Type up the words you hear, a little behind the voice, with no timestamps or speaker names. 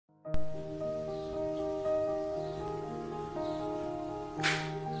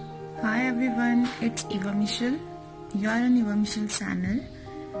everyone, it's Eva Michelle. You are on Eva Michelle's channel.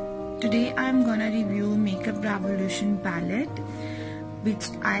 Today I'm gonna review Makeup Revolution palette, which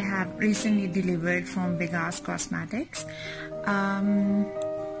I have recently delivered from Big Ass Cosmetics.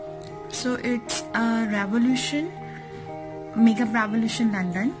 So it's a Revolution, Makeup Revolution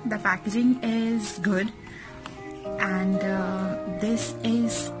London. The packaging is good, and this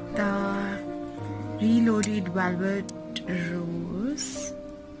is the Reloaded Velvet Rose.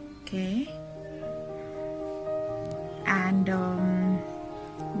 Okay, and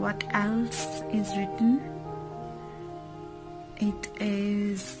what else is written? It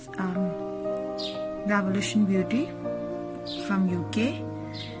is Revolution Beauty from UK,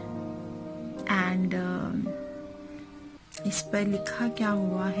 and इस पर लिखा क्या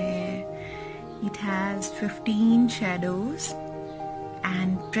हुआ है? It has 15 shadows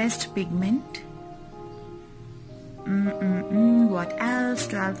and pressed pigment. What else?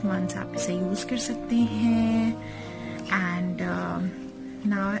 12 months आप इसे use कर सकते हैं. And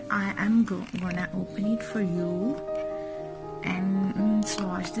now I am gonna open it for you and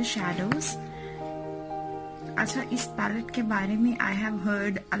swatch the shadows. अच्छा, इस पैलेट के बारे में I have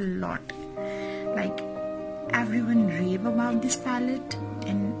heard a lot. Like everyone rave about this palette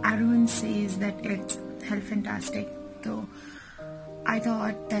and everyone says that it's hell fantastic. So I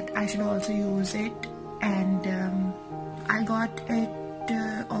thought that I should also use it, and I got it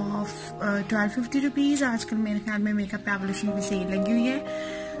of 1250 rupees. आजकल मेरे ख्याल में makeup revolution पे cell लगी हुई है,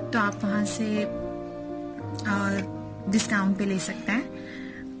 तो आप वहाँ से डिस्काउंट पे ले सकते हैं.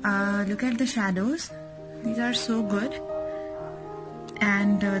 Look at the shadows. These are so good.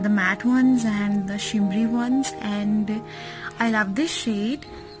 And the matte ones and the shimmery ones, and I love this shade,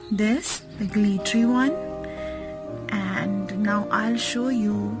 the glittery one. And now I'll show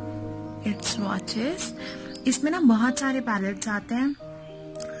you its swatches. इसमें ना बहुत सारे palettes आते हैं,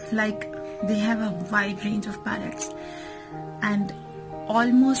 like they have a wide range of palettes, and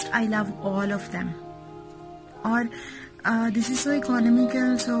almost I love all of them. Or this is so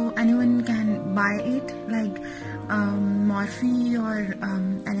economical, so anyone can buy it, like Morphe or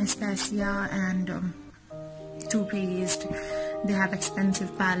Anastasia and Too Faced. They have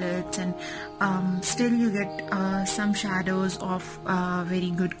expensive palettes, and still you get some shadows of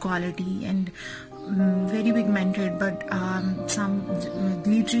very good quality and very pigmented, but some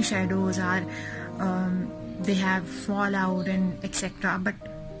glittery shadows are they have fallout and etc. But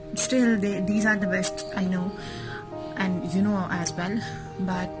still these are the best, I know, and you know as well.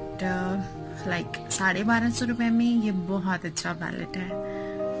 But like 1250 रुपए में ये बहुत अच्छा palette है.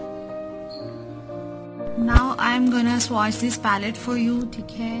 Now I'm gonna swatch this palette for you.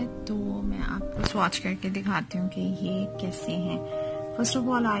 ठीक है, तो मैं आपको swatch करके दिखाती हूँ कि ये कैसे हैं. First of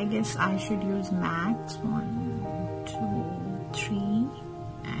all, I guess I should use matte. 1, 2, 3,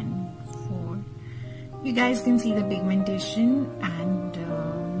 and 4. You guys can see the pigmentation, and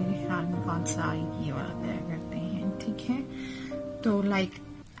मेरे ख्याल में कौन सा ये वाला तय करते हैं. ठीक है, तो like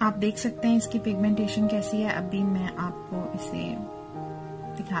आप देख सकते हैं इसकी पिगमेंटेशन कैसी है. अभी मैं आपको इसे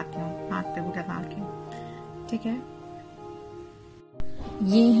दिखाती हूँ हाथ पे लगा के. ठीक है,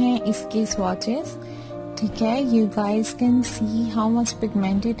 ये हैं इसके swatches. ठीक है, you guys can see how much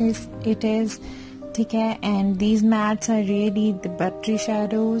pigmented it is. ठीक है, and these mattes are really the buttery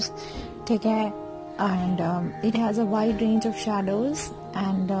shadows. ठीक है, and it has a wide range of shadows,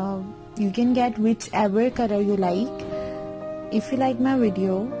 and you can get whichever color you like. If you like my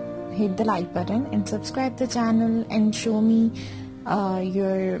video, hit the like button and subscribe the channel and show me how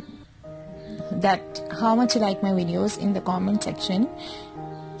much you like my videos in the comment section.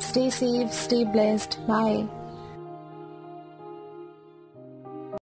 Stay safe, stay blessed. Bye.